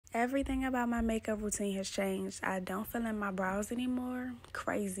Everything about my makeup routine has changed. I don't fill in my brows anymore.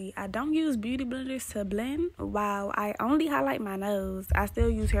 Crazy. I don't use beauty blenders to blend. Wow, I only highlight my nose. I still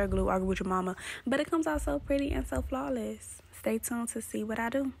use hair glue, argue with your mama, but it comes out so pretty and so flawless. Stay tuned to see what I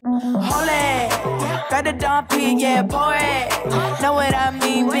do. Hold it, got the dump yeah, pour it. Know what I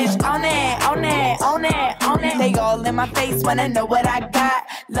mean, bitch, on it, on it, on it, on it. They all in my face, wanna know what I got.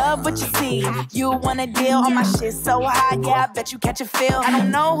 Love what you see, you wanna deal on my shit so hot, yeah, I bet you catch a feel. I don't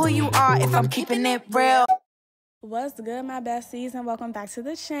know who you are if I'm keeping it real. What's good, my besties, and welcome back to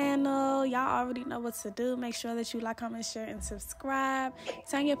the channel. Y'all already know what to do. Make sure that you like, comment, share, and subscribe.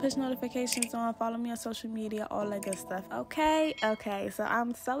 Turn your push notifications on. Follow me on social media, all that good stuff. Okay, so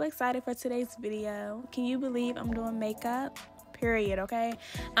I'm so excited for today's video. Can you believe I'm doing makeup? Period. Okay,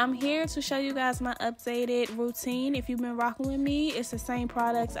 I'm here to show you guys my updated routine. If you've been rocking with me, it's the same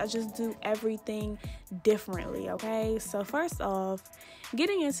products. I just do everything differently. Okay, so first off,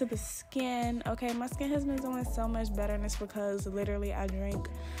 getting into the skin. Okay, my skin has been doing so much better, and it's because literally I drink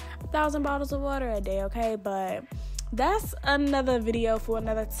 1,000 bottles of water a day. Okay, but that's another video for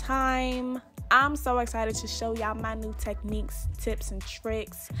another time. I'm so excited to show y'all my new techniques, tips, and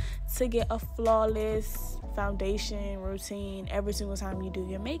tricks to get a flawless foundation routine every single time you do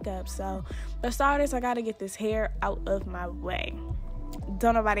your makeup. So for starters, I gotta get this hair out of my way.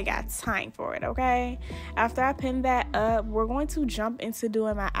 Don't nobody got time for it, okay? After I pin that up, we're going to jump into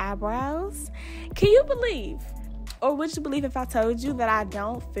doing my eyebrows. Can you believe, or would you believe if I told you that I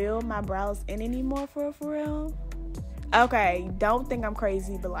don't fill my brows in anymore for real? Okay, don't think I'm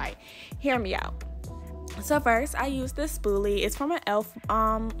crazy, but like, hear me out. So first, I use this spoolie. It's from an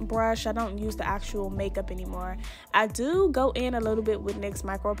e.l.f. brush. I don't use the actual makeup anymore. I do go in a little bit with NYX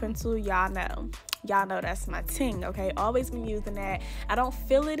micro pencil. Y'all know that's my ting. Okay, always been using that. I don't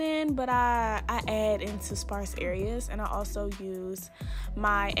fill it in, but I add into sparse areas, and I also use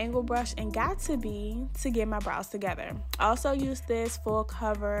my angle brush and Got2b to get my brows together. I also use this full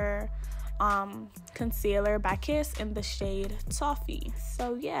cover concealer by Kiss in the shade Toffee.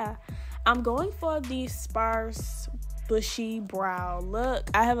 So yeah, I'm going for the sparse bushy brow look.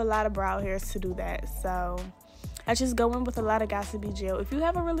 I have a lot of brow hairs to do that, so I just go in with a lot of Got2b gel. If you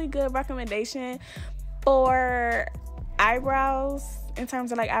have a really good recommendation for eyebrows in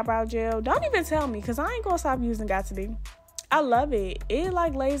terms of like eyebrow gel, don't even tell me, because I ain't gonna stop using Got2b. I love it. It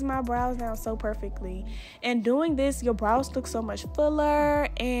like lays my brows down so perfectly. And doing this, your brows look so much fuller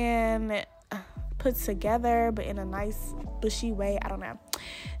and put together, but in a nice bushy way. I don't know.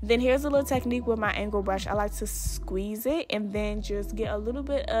 Then here's a little technique with my angle brush. I like to squeeze it and then just get a little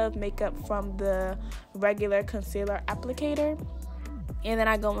bit of makeup from the regular concealer applicator, and then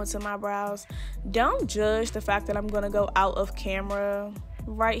I go into my brows. Don't judge the fact that I'm gonna go out of camera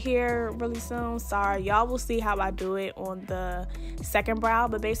right here really soon. Sorry, y'all will see how I do it on the second brow,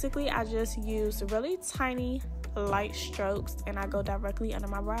 but basically I just use really tiny light strokes and I go directly under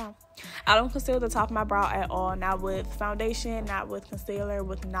my brow. I don't conceal the top of my brow at all, not with foundation, not with concealer,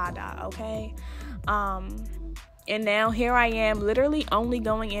 with nada. Okay, and now here I am literally only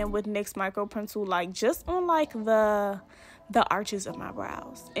going in with NYX micro pencil, like just on like the arches of my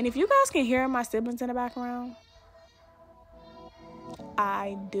brows. And if you guys can hear my siblings in the background,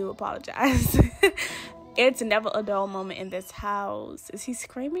 I do apologize. It's never a dull moment in this house. Is he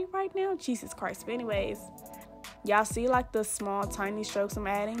screaming right now? Jesus Christ. But anyways, y'all see like the small tiny strokes I'm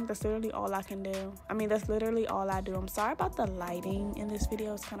adding? That's literally all I can do. I mean, that's literally all I do. I'm sorry about the lighting in this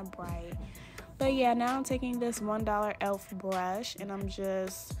video. It's kind of bright. But yeah, now I'm taking this $1 e.l.f. brush and I'm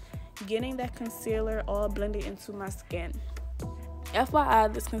just getting that concealer all blended into my skin.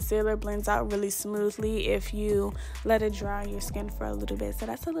 FYI, this concealer blends out really smoothly if you let it dry on your skin for a little bit. So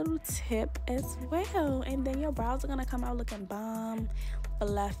that's a little tip as well. And then your brows are going to come out looking bomb,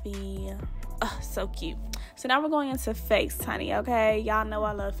 fluffy. Oh, so cute. So now we're going into face, honey, okay? Y'all know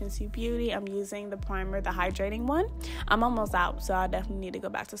I love Fenty Beauty. I'm using the primer, the hydrating one. I'm almost out, so I definitely need to go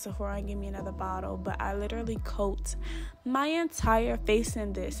back to Sephora and get me another bottle. But I literally coat my entire face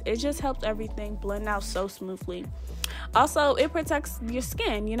in this. It just helps everything blend out so smoothly. Also, it protects your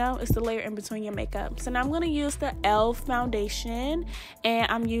skin, you know? It's the layer in between your makeup. So now I'm going to use the e.l.f. foundation,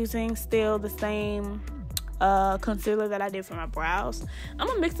 and I'm using still the same concealer that I did for my brows. I'm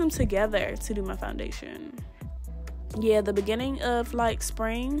gonna mix them together to do my foundation. Yeah, the beginning of like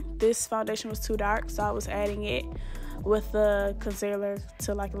spring, this foundation was too dark, so I was adding it with the concealer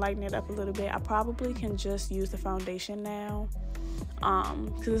to like lighten it up a little bit. I probably can just use the foundation now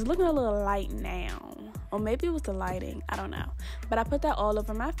because it's looking a little light now, or maybe it was the lighting, I don't know. But I put that all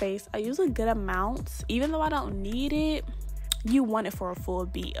over my face. I use a good amount, even though I don't need it. you want it for a full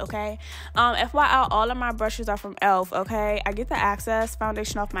beat, okay? FYI, all of my brushes are from e.l.f., okay? I get the Access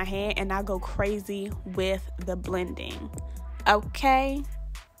foundation off my hand and I go crazy with the blending, okay?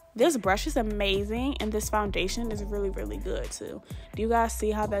 This brush is amazing and this foundation is really, really good too. Do you guys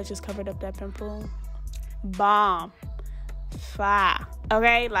see how that just covered up that pimple? Bomb. Fire.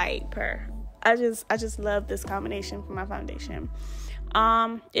 Okay, like I just love this combination for my foundation.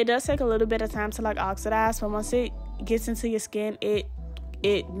 It does take a little bit of time to like oxidize, but once it gets into your skin,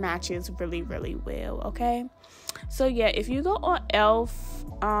 it matches really, really well, okay? So yeah, if you go on e.l.f.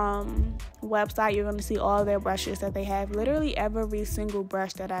 website, you're going to see all their brushes that they have. Literally every single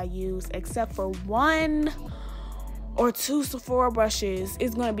brush that I use, except for 1 or 2 Sephora brushes,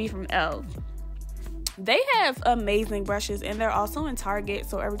 is going to be from e.l.f. They have amazing brushes, and they're also in Target,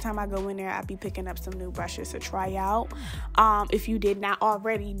 so every time I go in there, I'll be picking up some new brushes to try out. If you did not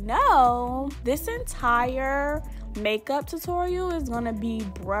already know, this entire makeup tutorial is going to be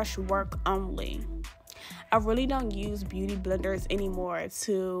brush work only. I really don't use beauty blenders anymore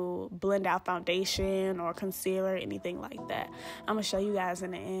to blend out foundation or concealer or anything like that. I'm going to show you guys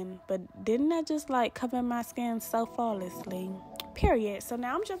in the end. But didn't that just like cover my skin so flawlessly? Period. So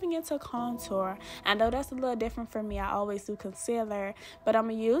now I'm jumping into contour. I know that's a little different for me. I always do concealer, but I'm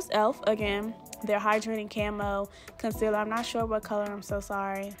going to use e.l.f. again. Their hydrating camo concealer. I'm not sure what color. I'm so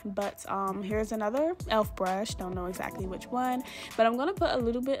sorry. But here's another e.l.f. brush. Don't know exactly which one. But I'm going to put a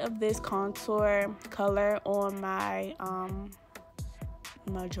little bit of this contour color on my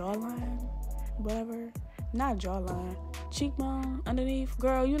my jawline. Whatever. Not jawline. Cheekbone underneath.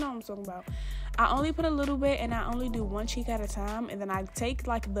 Girl, you know what I'm talking about. I only put a little bit and I only do one cheek at a time, and then I take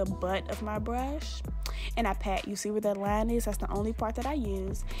like the butt of my brush and I pat. You see where that line is? That's the only part that I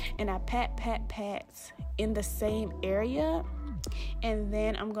use. And I pat in the same area, and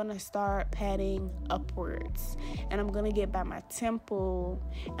then I'm gonna start patting upwards, and I'm gonna get by my temple,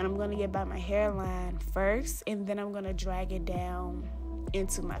 and I'm gonna get by my hairline first, and then I'm gonna drag it down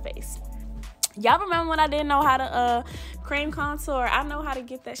into my face. Y'all remember when I didn't know how to cream contour? I know how to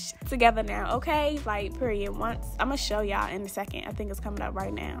get that shit together now, okay? Like, period. Once I'm gonna show y'all in a second. I think it's coming up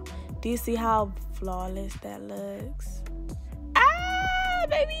right now. Do you see how flawless that looks? Ah,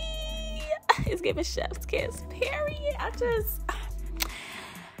 baby! It's giving chef's kiss, period.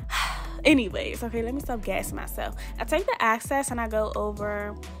 Anyways, okay, let me stop gassing myself. I take the Access and I go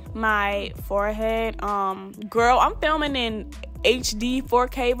over my forehead. Girl, I'm filming in HD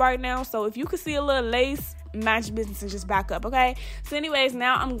 4K right now, so if you could see a little lace, mind your business and just back up, okay? So anyways,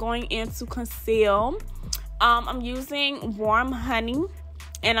 now I'm going in to conceal. I'm using Warm Honey,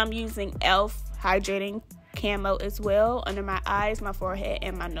 and I'm using e.l.f. hydrating camo as well under my eyes, my forehead,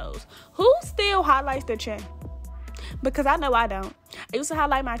 and my nose. Who still highlights their chin? Because I know I don't. I used to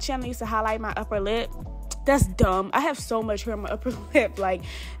highlight my chin. I used to highlight my upper lip. That's dumb. I have so much hair on my upper lip. Like,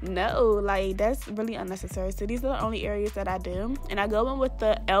 no, like, that's really unnecessary. So these are the only areas that I do. And I go in with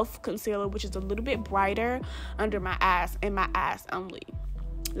the e.l.f. concealer, which is a little bit brighter under my eyes, and my eyes only.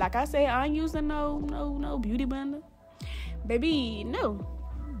 Like I say, I ain't using no beauty blender. Baby, no.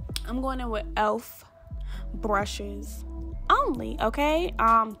 I'm going in with e.l.f. brushes only, okay?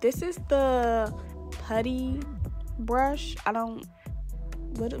 This is the putty brush.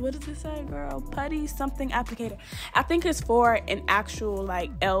 What does it say, girl? Putty something applicator. I think it's for an actual like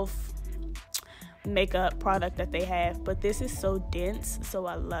e.l.f. makeup product that they have, but this is so dense, so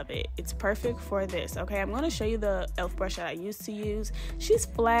I love it. It's perfect for this, okay? I'm going to show you the e.l.f. brush that I used to use. She's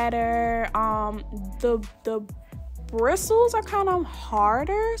flatter. The bristles are kind of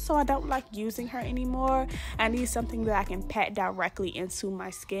harder, so I don't like using her anymore. I need something that I can pat directly into my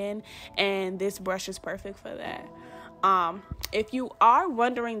skin, and this brush is perfect for that. If you are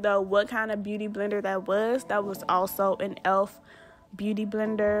wondering though what kind of beauty blender that was also an e.l.f. beauty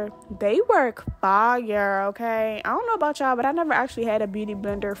blender. They work fire, okay? I don't know about y'all, but I never actually had a beauty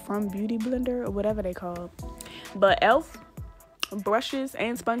blender from Beauty Blender or whatever they call. But e.l.f. brushes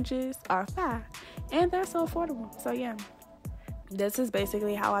and sponges are fire, and they're so affordable. So yeah, this is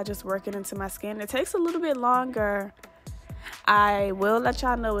basically how I just work it into my skin. It takes a little bit longer. I will let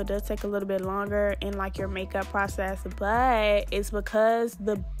y'all know it does take a little bit longer in like your makeup process, but it's because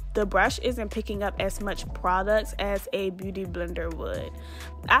the brush isn't picking up as much products as a beauty blender would.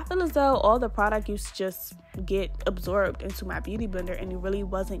 I feel as though all the product used to just get absorbed into my beauty blender, and it really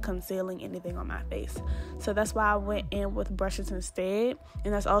wasn't concealing anything on my face. So that's why I went in with brushes instead,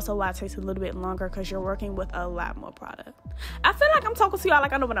 and that's also why it takes a little bit longer, because you're working with a lot more product. I feel like I'm talking to y'all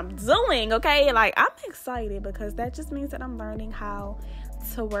like I know what I'm doing, okay? Like, I'm excited because that just means that I'm learning how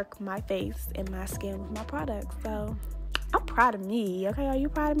to work my face and my skin with my products. So I'm proud of me, okay? Are you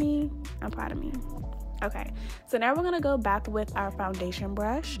proud of me? I'm proud of me. Okay, so now we're going to go back with our foundation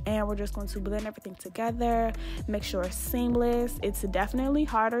brush, and we're just going to blend everything together, make sure it's seamless. It's definitely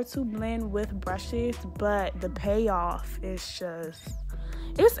harder to blend with brushes, but the payoff is just,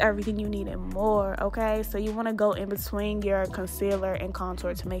 it's everything you need and more, okay? So you want to go in between your concealer and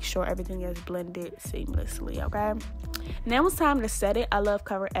contour to make sure everything is blended seamlessly, okay? Now it's time to set it. I love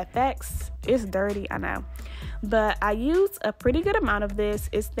Cover FX. It's dirty, I know, but I use a pretty good amount of this.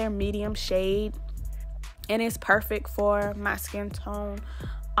 It's their medium shade, and it's perfect for my skin tone.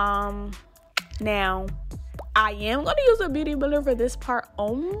 Now I am going to use a beauty blender for this part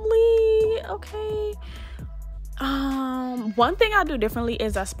only, okay? One thing I do differently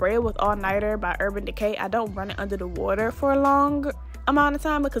is I spray it with All Nighter by Urban Decay. I don't run it under the water for a long amount of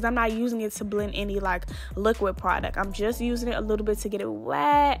time because I'm not using it to blend any like liquid product. I'm just using it a little bit to get it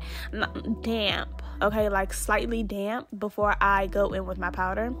wet, damp, okay, like slightly damp before I go in with my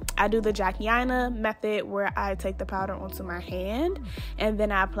powder. I do the Bria'Na method where I take the powder onto my hand and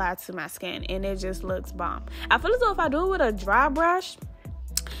then I apply it to my skin, and it just looks bomb. I feel as though if I do it with a dry brush,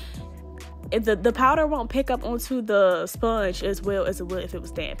 the powder won't pick up onto the sponge as well as it would if it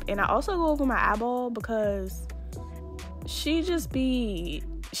was damp. And I also go over my eyeball because she don't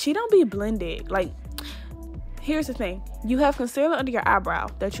be blended. Like, here's the thing, you have concealer under your eyebrow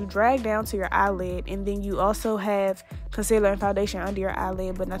that you drag down to your eyelid, and then you also have concealer and foundation under your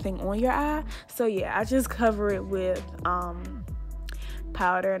eyelid but nothing on your eye. So yeah, I just cover it with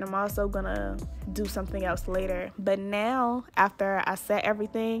powder, and I'm also gonna do something else later. But now, after I set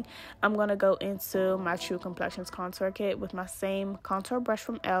everything, I'm gonna go into my True Complexions contour kit with my same contour brush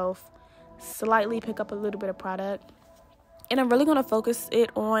from e.l.f., slightly pick up a little bit of product, and I'm really gonna focus it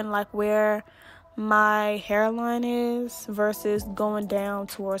on like where my hairline is versus going down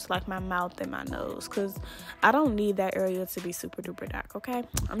towards like my mouth and my nose, because I don't need that area to be super duper dark, okay?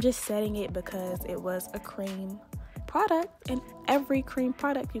 I'm just setting it because it was a cream product, and every cream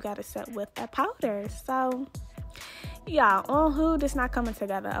product you gotta set with a powder. So yeah, on hood, it's not coming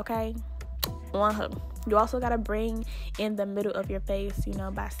together, okay? On hood. You also gotta bring in the middle of your face, you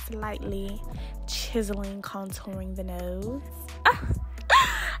know, by slightly chiseling, contouring the nose. I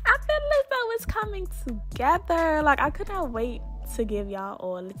feel as though it's coming together. Like, I could not wait to give y'all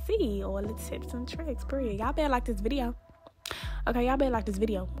all the tea, all the tips and tricks. Period. Y'all better like this video. Okay, y'all better like this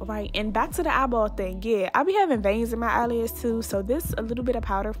video, all right? And back to the eyeball thing. Yeah, I be having veins in my eyelids too, so this, a little bit of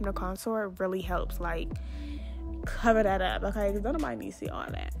powder from the contour really helps, like, cover that up, okay? Because nobody needs to see all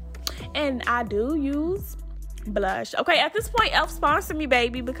that. And I do use blush. Okay, at this point, e.l.f. sponsor me,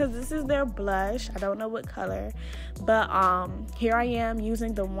 baby, because this is their blush. I don't know what color, but here I am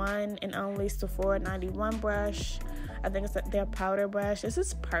using the one and only Sephora 91 brush. I think it's their powder brush. This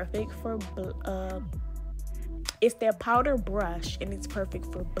is perfect for it's their powder brush, and it's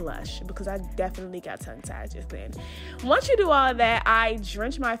perfect for blush because I definitely got tongue-tied just then. Once you do all that, I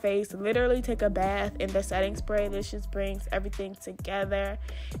drench my face, literally take a bath in the setting spray. This just brings everything together,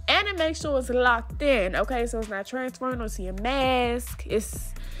 and it makes sure it's locked in, okay? So it's not transferring onto your mask.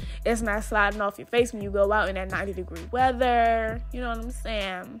 It's not sliding off your face when you go out in that 90-degree weather. You know what I'm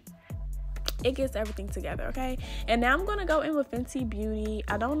saying? It gets everything together, okay? And now I'm gonna go in with Fenty Beauty.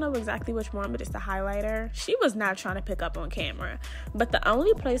 I don't know exactly which one, but it's the highlighter. She was not trying to pick up on camera, but the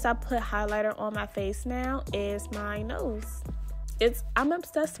only place I put highlighter on my face now is my nose. I'm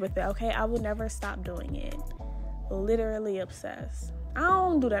obsessed with it, okay? I will never stop doing it. Literally obsessed. I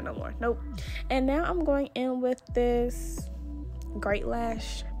don't do that no more. Nope. And now I'm going in with this Great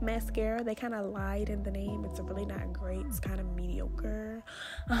Lash mascara. They kind of lied in the name. It's really not great. It's kind of mediocre.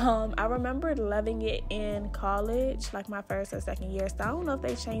 I remember loving it in college, like my first or second year. So I don't know if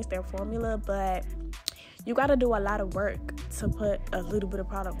they changed their formula, but you got to do a lot of work to put a little bit of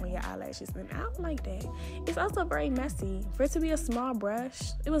product on your eyelashes, and I don't like that. It's also very messy. For it to be a small brush,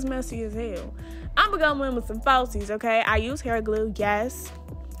 it was messy as hell. I'm gonna go in with some falsies, okay? I use hair glue, yes.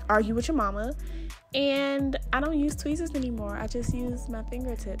 Argue with your mama. And I don't use tweezers anymore. I just use my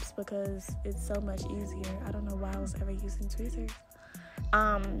fingertips because it's so much easier. I don't know why I was ever using tweezers.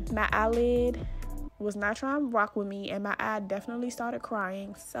 My eyelid was not trying to rock with me, and my eye definitely started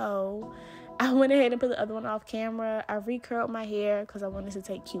crying. So I went ahead and put the other one off camera. I recurled my hair because I wanted to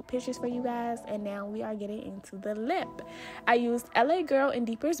take cute pictures for you guys. And now we are getting into the lip. I used LA Girl in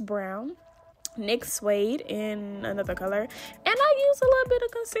Deepest Brown, NYX Suede in another color, and I use a little bit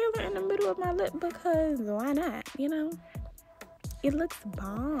of concealer in the middle of my lip because why not, you know? It looks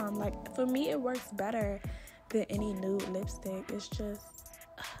bomb. Like, for me, it works better than any nude lipstick. It's just,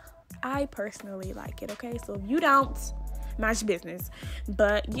 I personally like it, okay? So if you don't, mind your business.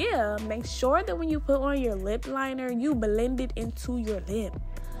 But yeah, make sure that when you put on your lip liner, you blend it into your lip.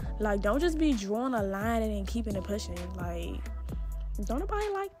 Like, don't just be drawing a line and then keeping it pushing. Like, don't nobody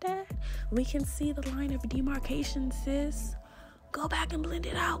like that. We can see the line of demarcation, sis. Go back and blend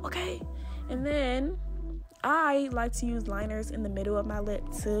it out, okay? And then I like to use liners in the middle of my lip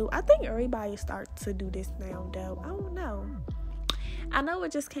too. I think everybody starts to do this now, though. I don't know. I know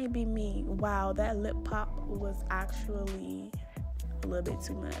it just can't be me. Wow, that lip pop was actually a little bit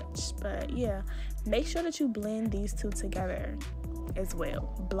too much. But yeah, make sure that you blend these two together as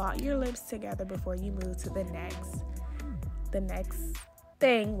well. Blot your lips together before you move to the next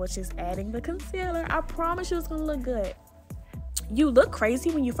thing, which is adding the concealer. I promise you it's gonna look good. You look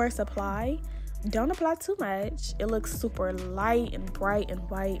crazy when you first apply. Don't apply too much. It looks super light and bright and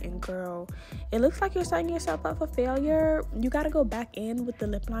white, and girl, it looks like you're setting yourself up for failure. You got to go back in with the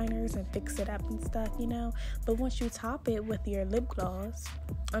lip liners and fix it up and stuff, you know. But once you top it with your lip gloss,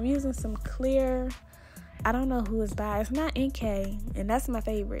 I'm using some clear, I don't know who it's by. It's not NK, and that's my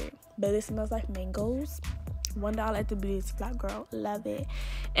favorite, but it smells like mangoes. $1 at the beauty supply, girl. Love it.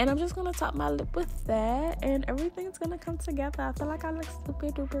 And I'm just gonna top my lip with that, and everything's gonna come together. I feel like I look super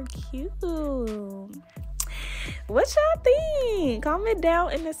duper cute. What y'all think? Comment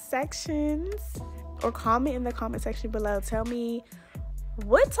down in the sections, or comment in the comment section below. Tell me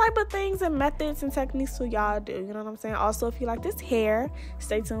what type of things and methods and techniques do y'all do. You know what I'm saying? Also, if you like this hair,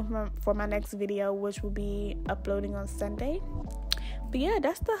 stay tuned for my next video, which will be uploading on Sunday. But yeah,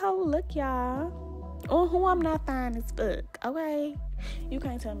 that's the whole look, y'all. On who I'm not fine as fuck, okay? You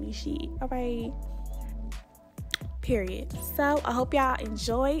can't tell me shit, alright? Period. So I hope y'all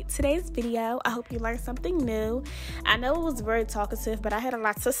enjoyed today's video. I hope you learned something new. I know it was very talkative, but I had a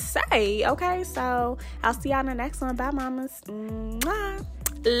lot to say, okay? So I'll see y'all in the next one. Bye, mamas. Mwah.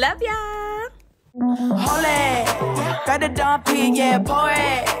 Love y'all. Hold it, got the dumpy, yeah, boy.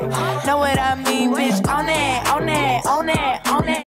 Know what I mean, bitch, on it, on it, on it, on it.